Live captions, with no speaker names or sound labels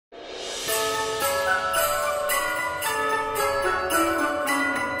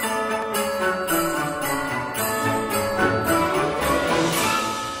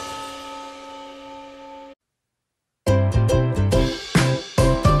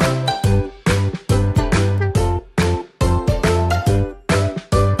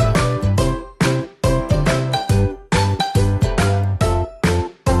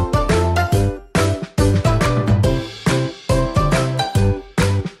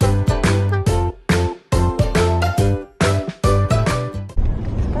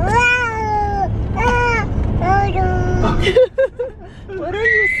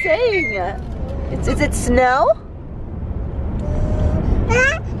snow?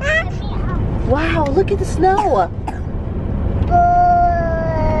 Wow, look at the snow.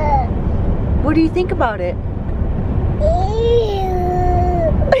 What do you think about it?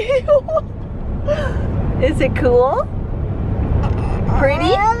 Is it cool?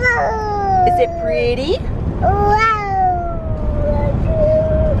 Pretty? Is it pretty?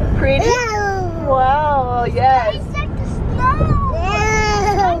 Pretty? Wow, yes. It's like the snow.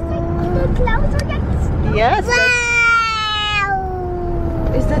 The clouds are like the snow. Yes.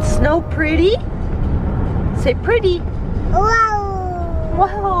 Is that snow pretty? Say pretty. Wow.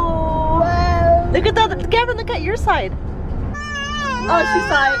 Wow. Look at that. Gavin, look at your side. Oh, she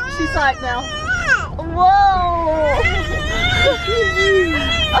saw it. She saw it now. Whoa.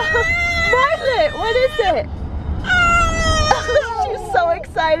 Violet, what is it? She's so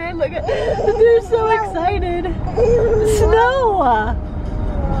excited. Look at, they're so excited. Snow.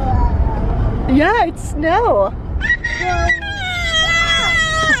 Yeah, it's snow.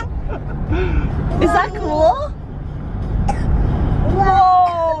 Is that cool?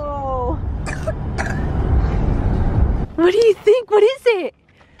 Whoa. What do you think? What is it?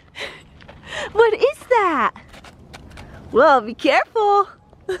 What is that? Well, be careful.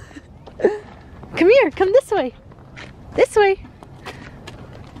 Come here, come this way. This way.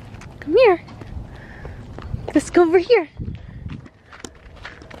 Come here. Let's go over here.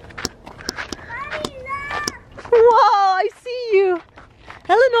 Whoa, I see you.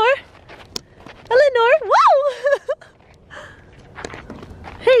 Eleanor. Eleanor, whoa.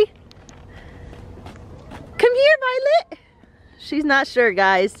 Hey. Come here, Violet. She's not sure,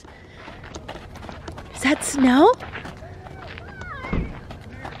 guys. Is that snow?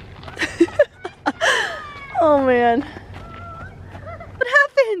 Oh man. What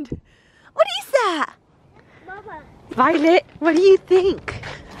happened? What is that? Mama. Violet, what do you think?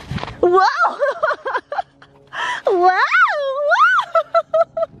 Wow! Wow! Wow!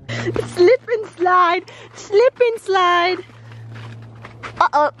 Slip and slide. Slip and slide.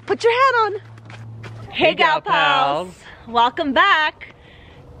 Uh-oh, put your hat on. Hey gal pals. Welcome back.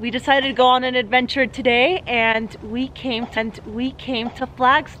 We decided to go on an adventure today and we came to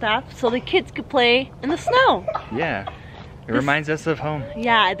Flagstaff so the kids could play in the snow. Yeah, it reminds us of home.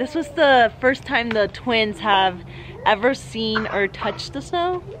 Yeah, this was the first time the twins have ever seen or touched the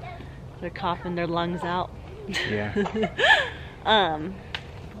snow. They're coughing their lungs out. Yeah.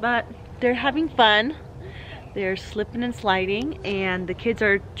 But they're having fun. They're slipping and sliding and the kids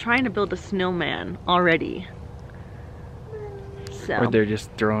are trying to build a snowman already. So. Or they're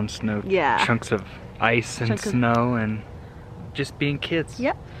just throwing snow, chunks of ice and snow and just being kids.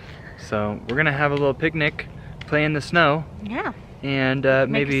 Yep. So we're gonna have a little picnic, play in the snow. Yeah. And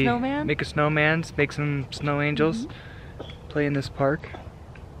maybe make a snowman, make some snow angels, play in this park.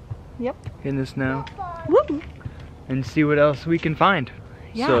 Yep. In the snow. Woo. And see what else we can find.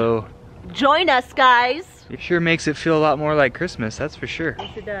 Yeah. So join us, guys. It sure makes it feel a lot more like Christmas, that's for sure.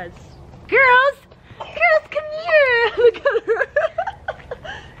 Yes, it does. Girls! Girls, come here! Look at her.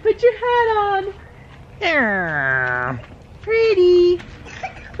 Put your hat on. Yeah. Pretty.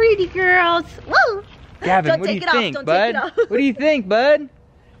 Pretty girls. Woo! Gavin, what do you think, bud? What do you think, bud?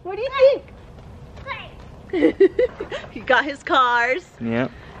 What do you think? He got his cars. Yep.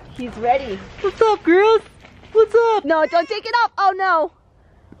 He's ready. What's up, girls? What's up? No, don't take it off. Oh no.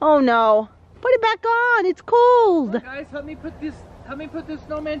 Oh no. Put it back on. It's cold. Come on, guys, help me put this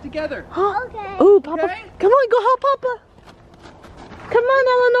snowman together. Okay. Oh, Papa. Okay. Come on, go help Papa. Come on,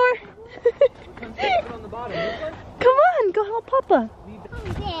 Eleanor. On the bottom, this one? Come on, go help Papa.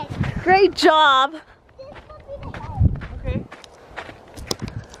 Okay. Great job. Okay.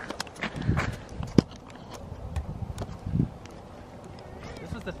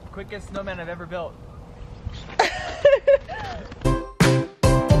 This was the quickest snowman I've ever built.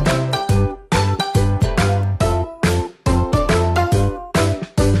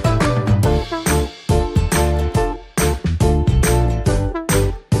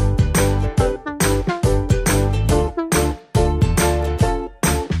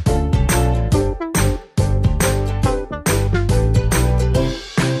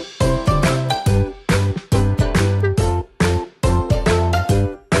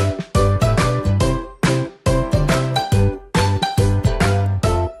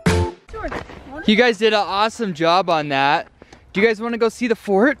 You guys did an awesome job on that. Do you guys want to go see the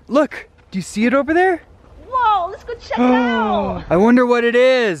fort? Look, do you see it over there? Whoa, let's go check it out. I wonder what it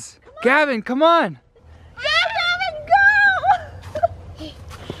is. Gavin, come on. Gavin, go!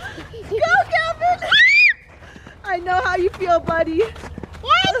 Go, Gavin! I know how you feel, buddy.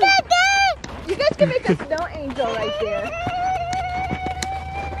 You guys can make a snow angel right there.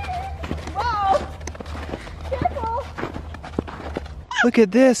 Whoa! Look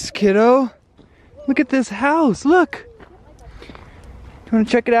at this, kiddo. Look at this house, look. You wanna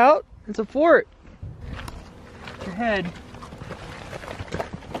check it out? It's a fort. Put your head.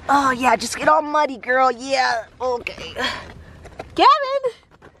 Oh yeah, just get all muddy, girl, yeah, okay. Gavin,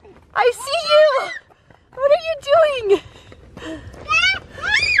 I see you. What are you doing?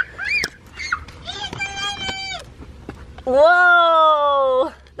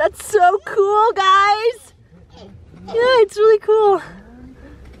 Whoa, that's so cool, guys. Yeah, it's really cool.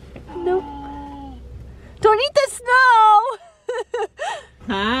 Nope. Don't eat the snow.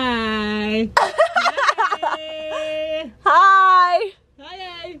 Hi. Hi.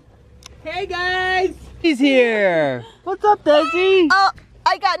 Hi. Hey guys. He's here. What's up, Desi? Oh,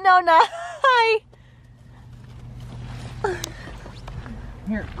 I got Nona. Hi.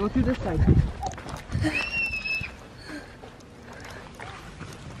 Here, go through this side.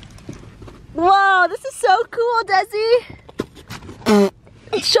 Whoa, this is so cool, Desi.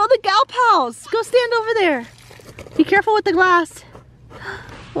 Show the gal pals. Go stand over there. Be careful with the glass.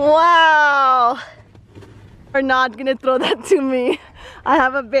 Wow. You're not gonna throw that to me. I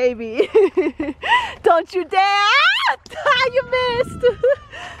have a baby. Don't you dare! You missed.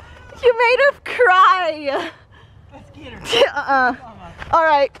 You made her cry. Let's get her. All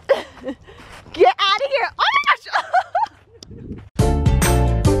right. Get out of here. Oh my gosh.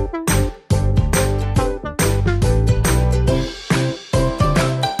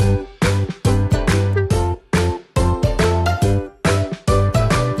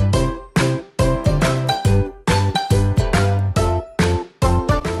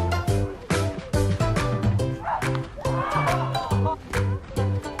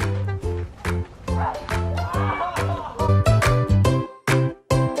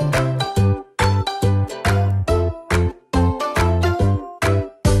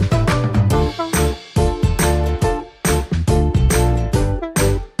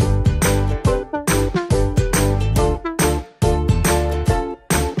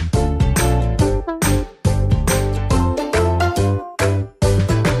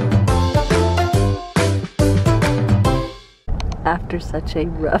 After such a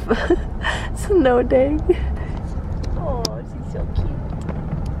rough snow day. Oh, she's so cute.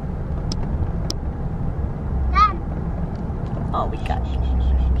 Dad. Oh, we got you.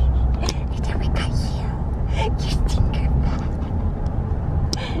 We got you. You stinker.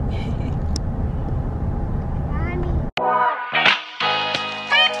 Mommy.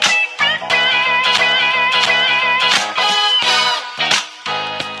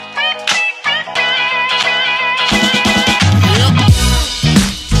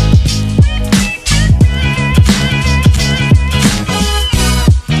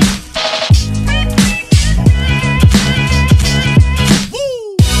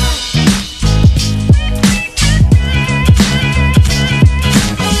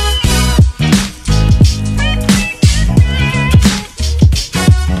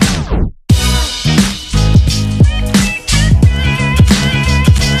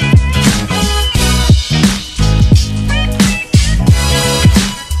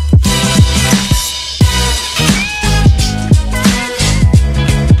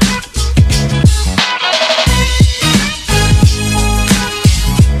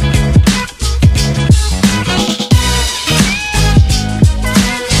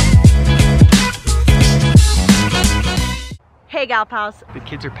 Hey, gal pals. The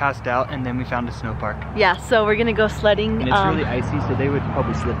kids are passed out, and then we found a snow park. Yeah, so we're gonna go sledding. And it's really icy, so they would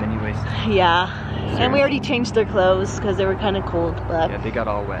probably slip anyways. Yeah, and we already changed their clothes because they were kind of cold. But Yeah, they got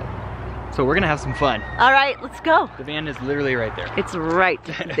all wet. So we're gonna have some fun. all right, let's go. The van is literally right there. It's right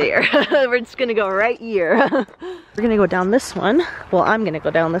there. We're just gonna go right here. We're gonna go down this one. Well, I'm gonna go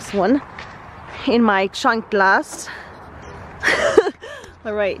down this one in my chanclas.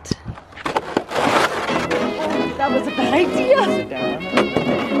 All right. That was a bad idea. Sit down.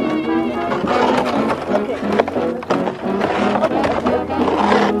 Okay.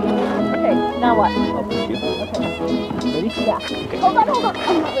 Okay, now what? Okay. Ready? Yeah. Hold on.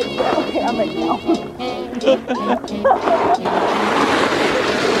 I'm not ready yet. Okay, I'm ready now.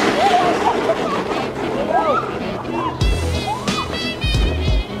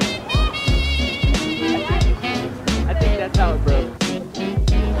 I think that's how it broke.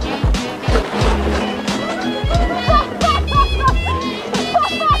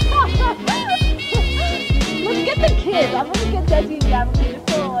 Let's get the kids. I'm gonna get Desi and Gavin for your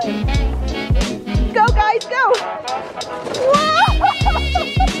toy. Go, guys, go! Whoa!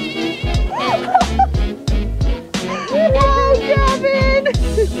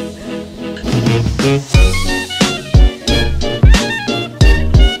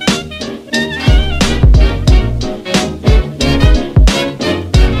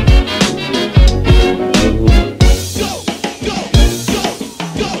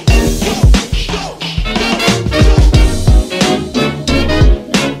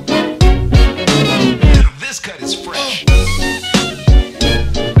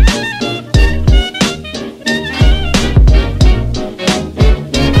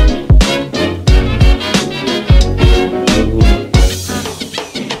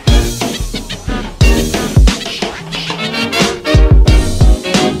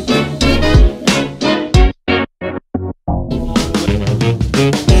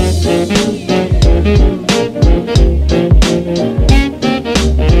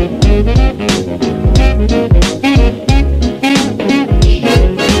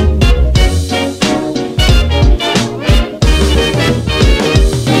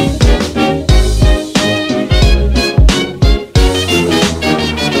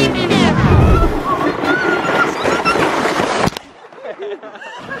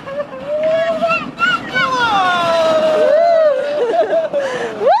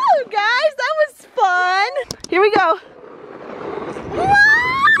 Woo, guys, that was fun. Here we go.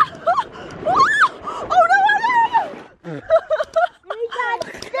 Oh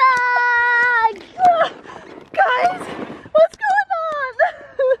no, guys, what's going on?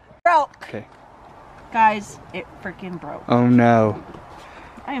 Broke. Okay. Guys, it freaking broke. Oh no.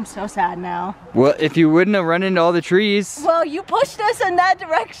 I am so sad now. Well, if you wouldn't have run into all the trees. Well, you pushed us in that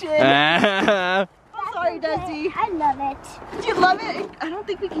direction. You I'm sorry, Dusty. I love it. Do you love it? I don't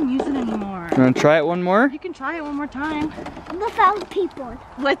think we can use it anymore. wanna try it one more? You can try it one more time. Without people.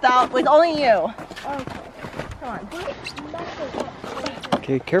 With only you. Okay. Come on.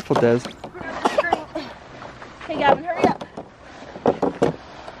 Okay, careful, Des. Okay, Gavin, hurry up.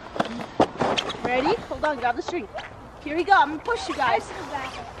 Ready? Hold on, grab the string. Here we go. I'm gonna push you guys.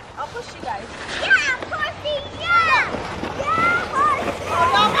 I'll push you guys. Yeah, pussy, yeah! Yeah,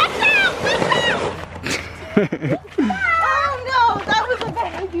 pussy! Oh no, that was a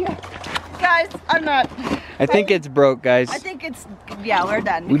bad idea. Guys, I'm not. I think it's broke, guys. I think it's, yeah, we're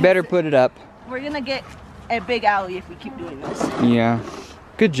done. We better put it up. We're gonna get a big alley if we keep doing this. Yeah.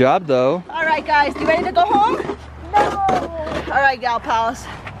 Good job, though. All right, guys, you ready to go home? No! All right, gal pals.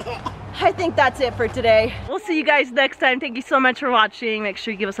 I think that's it for today. We'll see you guys next time. Thank you so much for watching. Make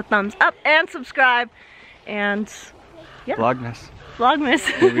sure you give us a thumbs up and subscribe. And yeah. Vlogmas. Vlogmas.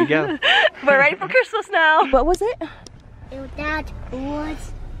 Here we go. We're ready for Christmas now. What was it? That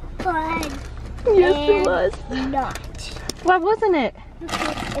was fun. Yes, it was. Not. What wasn't it?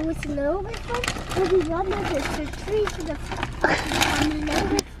 It was a little bit fun, but we wanted the tree to the front. And then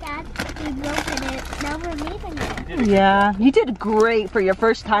with that, we broken it. Now we're leaving it. Yeah, you did great for your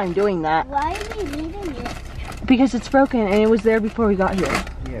first time doing that. Why are we leaving it? Because it's broken and it was there before we got here.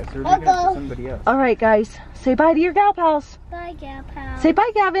 Yeah, so we're leaving it for somebody else. All right, guys. Say bye to your gal pals. Bye, Gal Pal. Say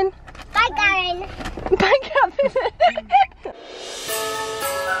bye, Gavin. Bye, Gavin. Bye, Gavin.